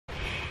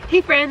Hey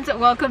friends,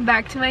 welcome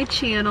back to my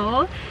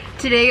channel.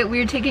 Today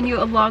we're taking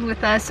you along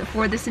with us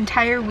for this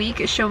entire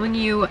week, showing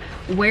you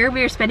where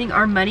we are spending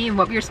our money and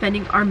what we are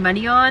spending our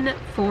money on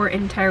for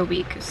an entire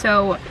week.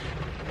 So,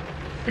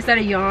 is that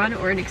a yawn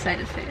or an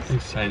excited face?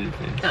 Excited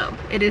face. Oh,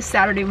 it is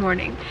Saturday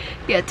morning.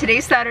 Yeah,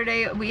 today's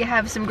Saturday. We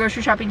have some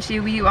grocery shopping to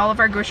do. We do all of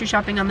our grocery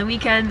shopping on the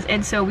weekends,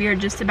 and so we are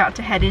just about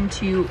to head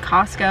into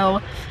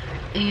Costco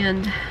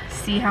and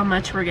see how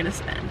much we're gonna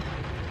spend.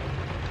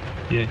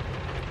 Yeah.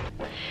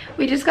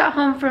 We just got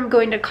home from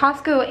going to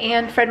Costco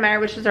and Fred Meyer,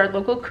 which is our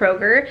local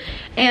Kroger.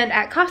 And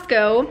at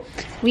Costco,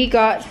 we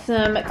got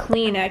some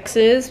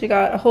Kleenexes. We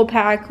got a whole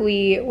pack.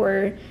 We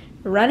were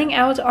running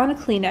out on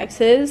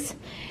Kleenexes.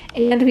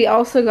 And we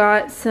also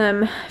got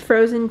some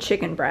frozen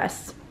chicken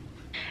breasts.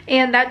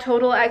 And that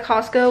total at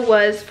Costco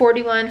was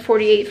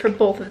 $41.48 for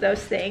both of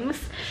those things.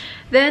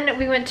 Then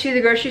we went to the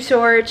grocery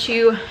store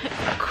to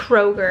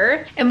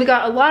Kroger, and we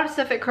got a lot of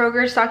stuff at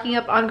Kroger, stocking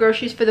up on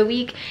groceries for the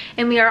week.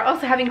 And we are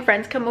also having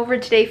friends come over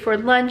today for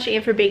lunch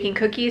and for baking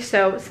cookies,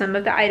 so some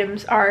of the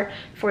items are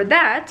for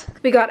that.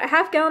 We got a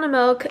half gallon of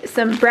milk,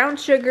 some brown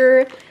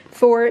sugar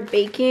for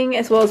baking,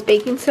 as well as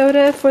baking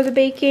soda for the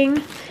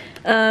baking.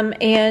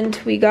 And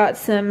we got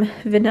some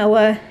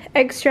vanilla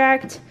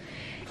extract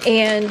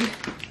and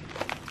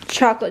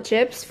chocolate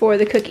chips for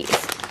the cookies.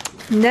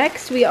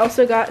 Next, we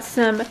also got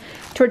some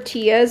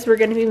tortillas. We're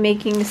going to be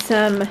making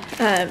some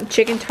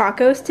chicken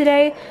tacos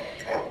today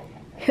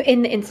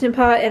in the Instant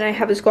Pot, and I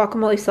have this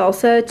guacamole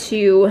salsa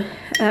to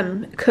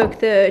cook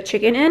the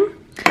chicken in.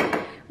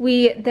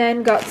 We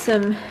then got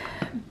some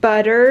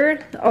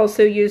butter,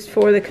 also used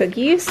for the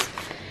cookies,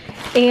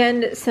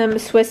 and some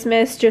Swiss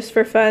Miss just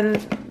for fun,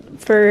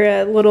 for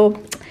a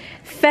little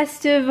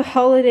festive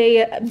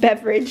holiday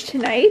beverage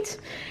tonight.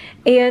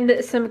 And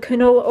some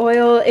canola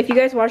oil. If you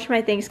guys watched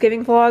my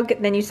Thanksgiving vlog,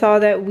 then you saw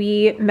that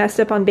we messed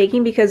up on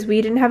baking because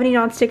we didn't have any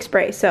nonstick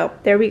spray. So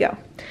there we go.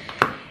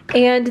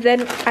 And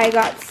then I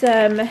got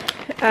some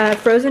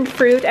frozen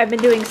fruit. I've been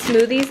doing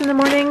smoothies in the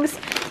mornings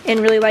and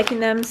really liking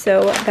them,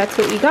 so that's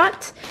what we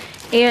got.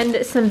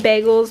 And some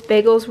bagels.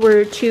 Bagels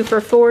were 2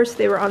 for $4, so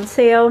they were on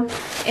sale.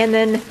 And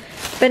then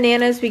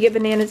bananas. We get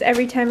bananas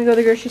every time we go to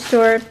the grocery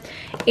store.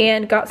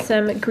 And got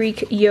some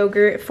Greek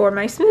yogurt for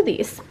my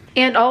smoothies.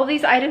 And all of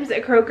these items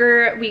at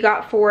Kroger we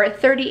got for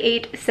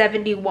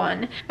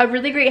 $38.71. A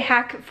really great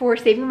hack for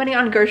saving money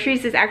on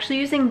groceries is actually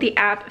using the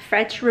app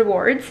Fetch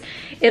Rewards.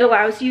 It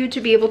allows you to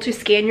be able to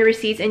scan your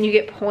receipts and you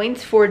get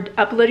points for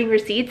uploading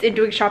receipts and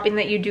doing shopping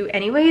that you do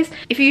anyways.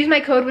 If you use my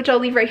code, which I'll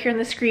leave right here on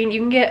the screen,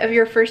 you can get of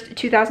your first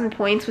 2,000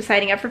 points with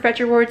signing up for Fetch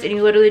Rewards, and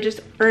you literally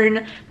just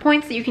earn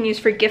points that you can use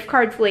for gift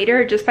cards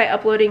later just by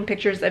uploading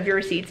pictures of your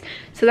receipts.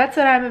 So that's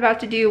what I'm about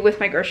to do with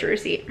my grocery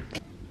receipt.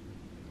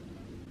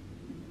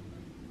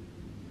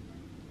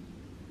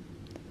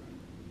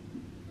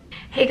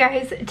 Hey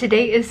guys,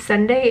 today is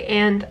Sunday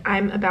and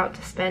I'm about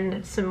to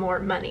spend some more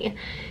money.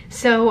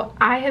 So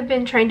I have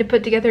been trying to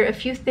put together a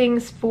few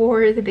things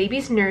for the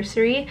baby's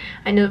nursery.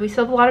 I know that we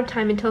still have a lot of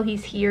time until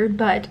he's here,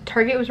 but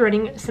Target was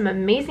running some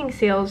amazing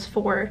sales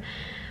for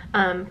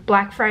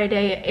Black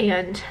Friday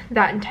and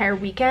that entire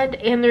weekend,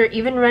 and they're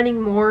even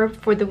running more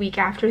for the week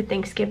after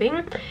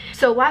Thanksgiving.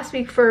 So last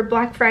week for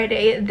Black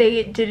Friday,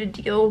 they did a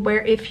deal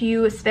where if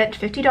you spent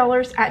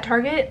 $50 at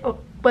Target,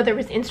 whether it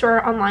was in-store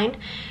or online,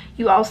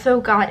 you also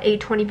got a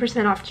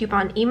 20% off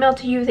coupon emailed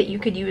to you that you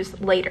could use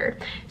later.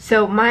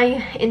 So my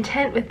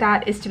intent with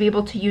that is to be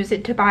able to use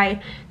it to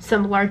buy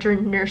some larger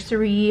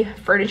nursery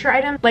furniture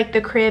items like the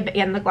crib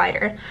and the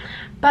glider.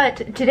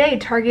 But today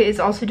Target is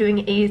also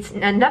doing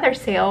another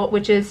sale,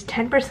 which is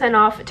 10%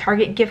 off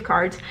Target gift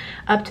cards,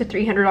 up to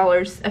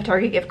 $300 of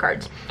Target gift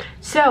cards.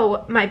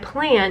 So my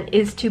plan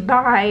is to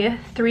buy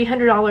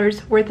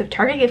 $300 worth of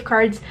Target gift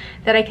cards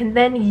that I can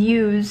then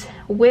use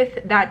with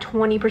that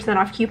 20%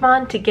 off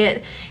coupon to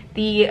get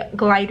the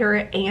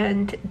glider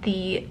and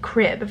the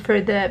crib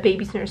for the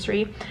baby's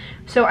nursery.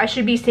 So I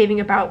should be saving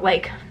about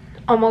like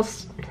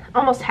almost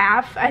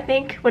half, I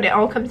think, when it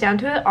all comes down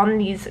to it, on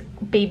these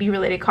baby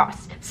related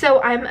costs.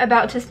 So I'm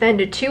about to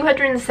spend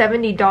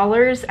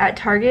 $270 at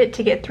Target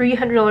to get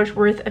 $300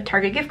 worth of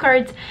Target gift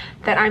cards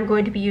that I'm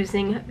going to be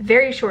using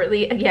very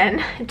shortly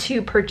again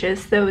to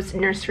purchase those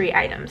nursery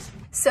items.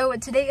 So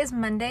today is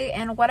Monday,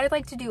 and what I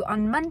like to do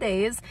on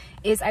Mondays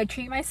is I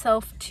treat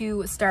myself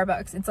to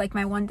Starbucks. It's like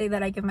my one day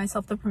that I give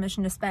myself the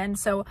permission to spend.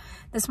 So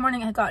this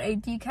morning I got a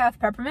decaf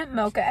peppermint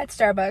mocha at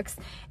Starbucks,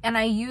 and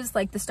I used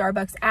like the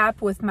Starbucks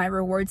app with my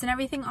rewards and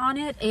everything on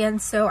it, and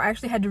so I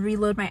actually had to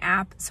reload my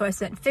app. So I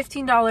spent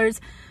 $15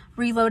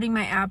 reloading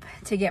my app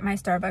to get my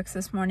Starbucks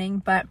this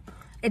morning. But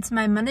it's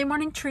my Monday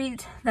morning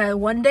treat, the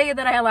one day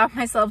that I allow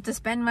myself to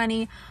spend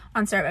money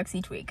on Starbucks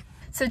each week.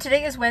 So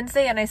today is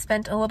Wednesday and I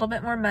spent a little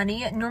bit more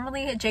money.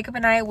 Normally Jacob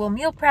and I will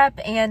meal prep,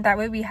 and that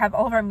way we have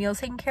all of our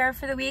meals taken care of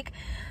for the week.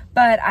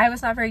 But I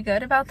was not very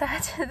good about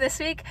that this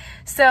week.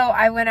 So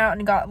I went out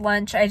and got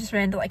lunch. I just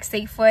ran to like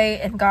Safeway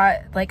and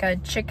got like a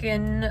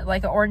chicken,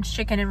 like an orange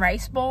chicken and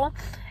rice bowl.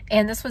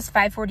 and this was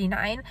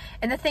 $5.49.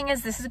 And the thing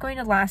is, this is going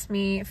to last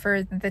me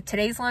for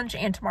today's lunch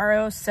and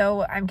tomorrow,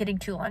 so I'm getting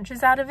 2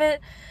 lunches out of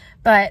it.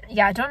 But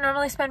yeah, I don't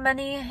normally spend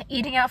money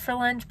eating out for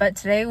lunch, but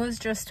today was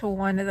just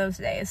one of those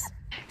days.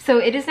 So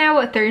it is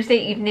now Thursday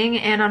evening,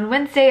 and on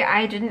Wednesday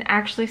I didn't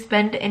actually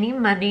spend any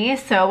money,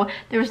 so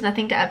there was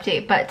nothing to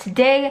update. But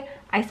today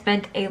I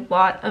spent a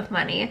lot of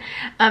money.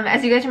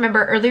 As you guys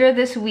remember, earlier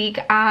this week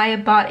I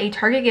bought a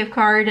Target gift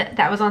card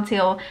that was on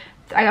sale.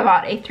 I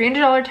bought a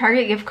 $300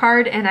 Target gift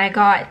card and I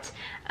got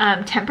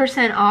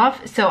 10%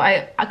 off, so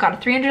I got a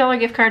 $300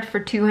 gift card for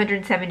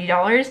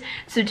 $270.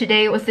 So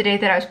today was the day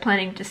that I was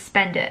planning to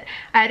spend it.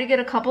 I had to get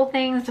a couple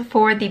things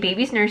for the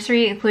baby's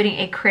nursery, including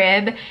a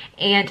crib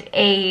and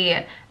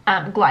a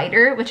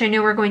glider, which I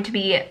know were going to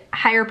be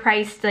higher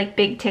priced, like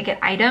big ticket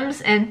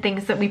items and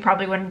things that we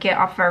probably wouldn't get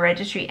off of our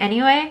registry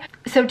anyway.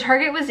 So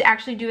Target was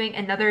actually doing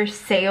another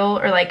sale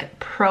or like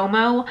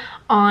promo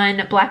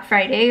on Black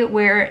Friday,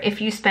 where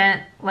if you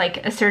spent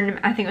like a certain,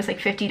 I think it was like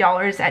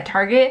 $50 at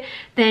Target,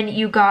 then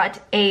you got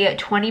a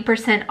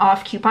 20%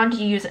 off coupon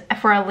to use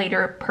for a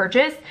later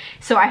purchase.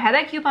 So I had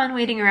that coupon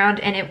waiting around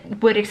and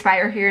it would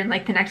expire here in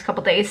like the next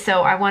couple days.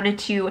 So I wanted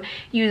to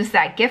use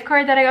that gift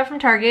card that I got from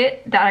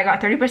Target that I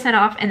got 30%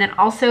 off, and then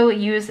also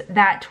use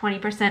that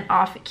 20%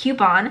 off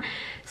coupon.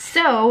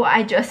 So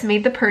I just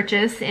made the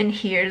purchase, and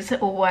here's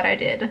what I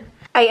did.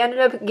 I ended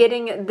up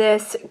getting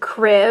this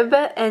crib,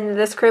 and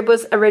this crib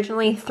was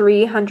originally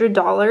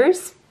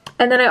 $300.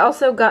 And then I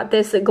also got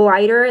this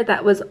glider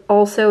that was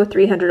also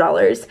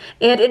 $300.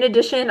 And in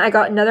addition, I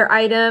got another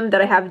item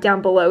that I have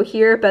down below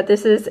here, but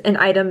this is an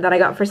item that I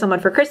got for someone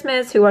for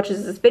Christmas who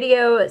watches this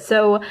video,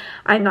 so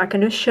I'm not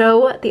going to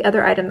show the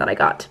other item that I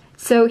got.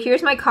 So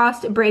here's my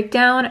cost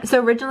breakdown.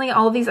 So originally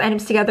all of these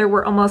items together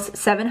were almost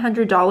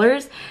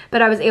 $700,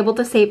 but I was able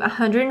to save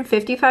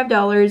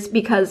 $155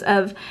 because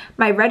of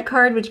my red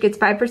card, which gets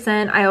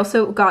 5%. I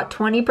also got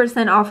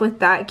 20% off with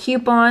that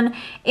coupon,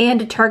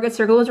 and Target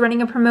Circle was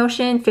running a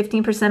promotion,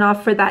 15%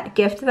 off for that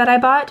gift that I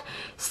bought.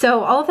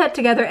 So all of that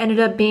together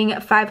ended up being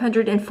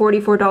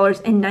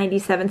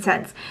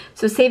 $544.97.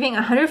 So saving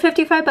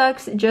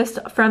 $155 just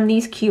from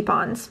these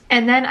coupons.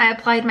 And then I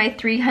applied my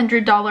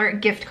 $300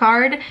 gift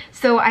card.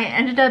 So I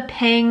ended up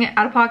paying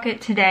out of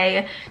pocket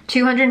today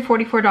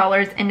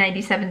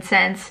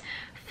 $244.97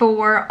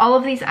 for all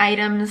of these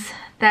items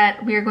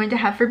that we are going to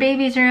have for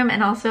baby's room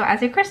and also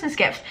as a Christmas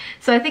gift.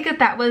 So I think that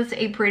that was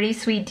a pretty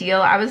sweet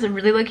deal. I was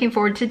really looking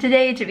forward to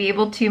today to be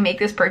able to make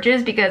this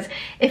purchase, because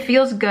it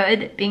feels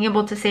good being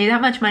able to save that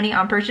much money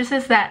on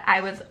purchases that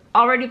I was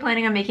already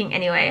planning on making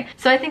anyway.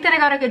 So I think that I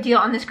got a good deal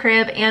on this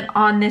crib and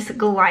on this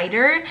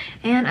glider,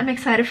 and I'm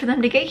excited for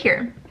them to get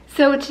here.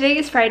 So today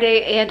is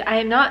Friday and I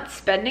am not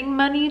spending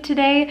money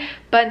today,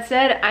 but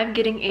instead I'm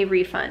getting a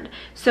refund.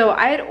 So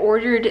I had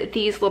ordered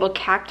these little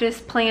cactus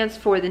plants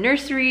for the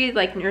nursery,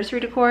 like nursery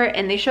decor,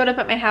 and they showed up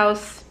at my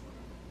house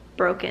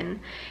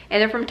broken.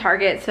 And they're from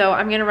Target, so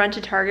I'm gonna run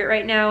to Target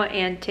right now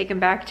and take them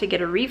back to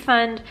get a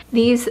refund.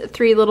 These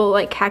 3 little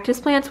like cactus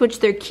plants, which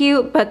they're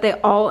cute, but they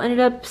all ended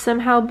up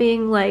somehow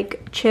being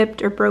like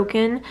chipped or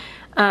broken.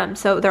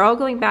 So they're all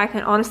going back,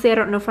 and honestly I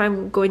don't know if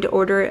I'm going to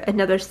order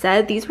another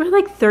set. These were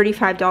like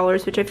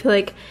 $35, which I feel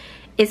like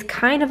is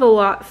kind of a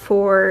lot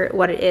for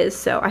what it is.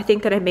 So I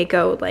think that I may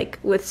go like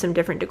with some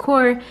different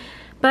decor,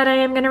 but I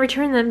am going to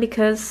return them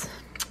because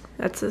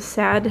that's a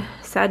sad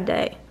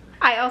day.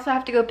 I also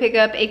have to go pick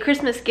up a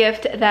Christmas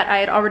gift that I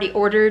had already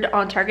ordered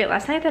on Target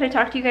last night that I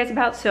talked to you guys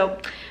about. So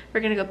we're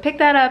gonna go pick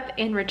that up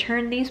and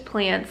return these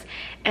plants.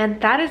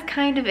 And that is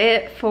kind of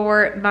it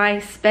for my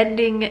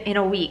spending in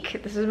a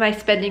week. This is my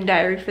spending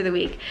diary for the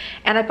week.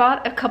 And I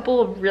bought a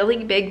couple of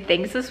really big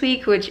things this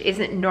week, which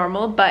isn't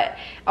normal, but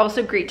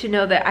also great to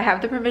know that I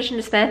have the permission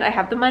to spend. I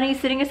have the money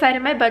sitting aside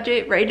in my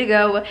budget, ready to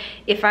go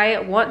if I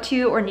want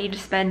to or need to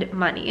spend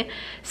money.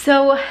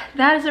 So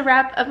that is a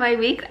wrap of my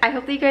week. I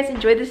hope that you guys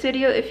enjoyed this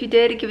video. If you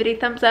did, give it a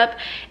thumbs up.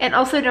 And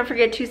also don't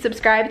forget to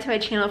subscribe to my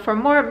channel for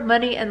more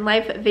money and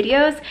life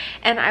videos.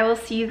 And I will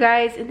see you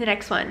guys in the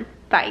next one.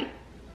 Bye.